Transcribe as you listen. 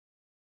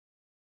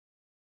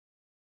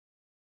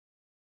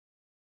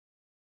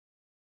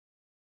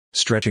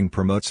Stretching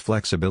promotes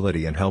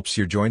flexibility and helps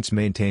your joints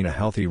maintain a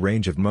healthy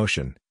range of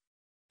motion.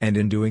 And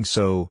in doing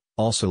so,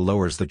 also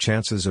lowers the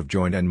chances of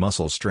joint and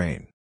muscle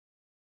strain.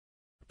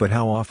 But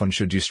how often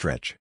should you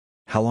stretch?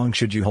 How long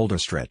should you hold a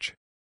stretch?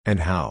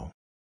 And how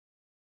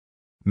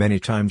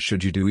many times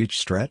should you do each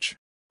stretch?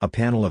 A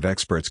panel of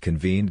experts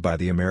convened by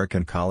the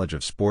American College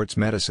of Sports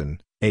Medicine,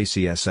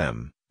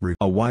 ACSM, reviewed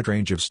a wide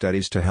range of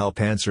studies to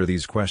help answer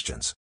these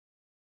questions.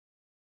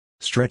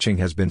 Stretching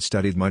has been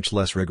studied much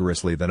less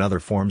rigorously than other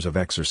forms of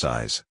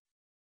exercise,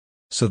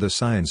 so the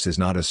science is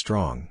not as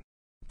strong.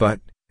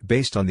 But,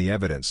 based on the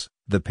evidence,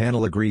 the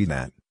panel agree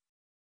that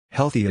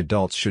healthy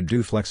adults should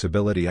do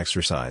flexibility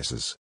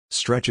exercises,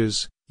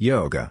 stretches,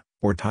 yoga,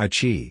 or Tai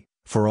Chi,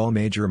 for all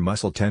major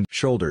muscle tendons,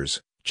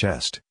 shoulders,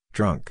 chest,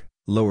 trunk,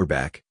 lower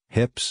back,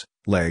 hips,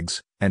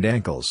 legs, and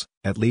ankles,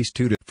 at least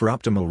 2 to. For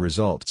optimal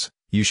results,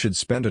 you should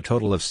spend a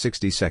total of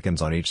 60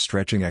 seconds on each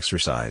stretching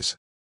exercise.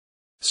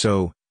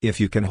 So, if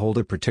you can hold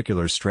a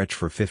particular stretch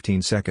for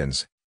 15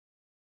 seconds,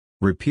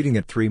 repeating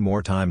it 3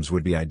 more times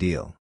would be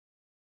ideal.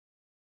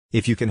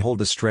 If you can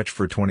hold a stretch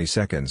for 20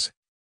 seconds,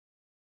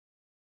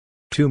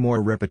 2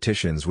 more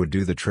repetitions would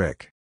do the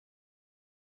trick.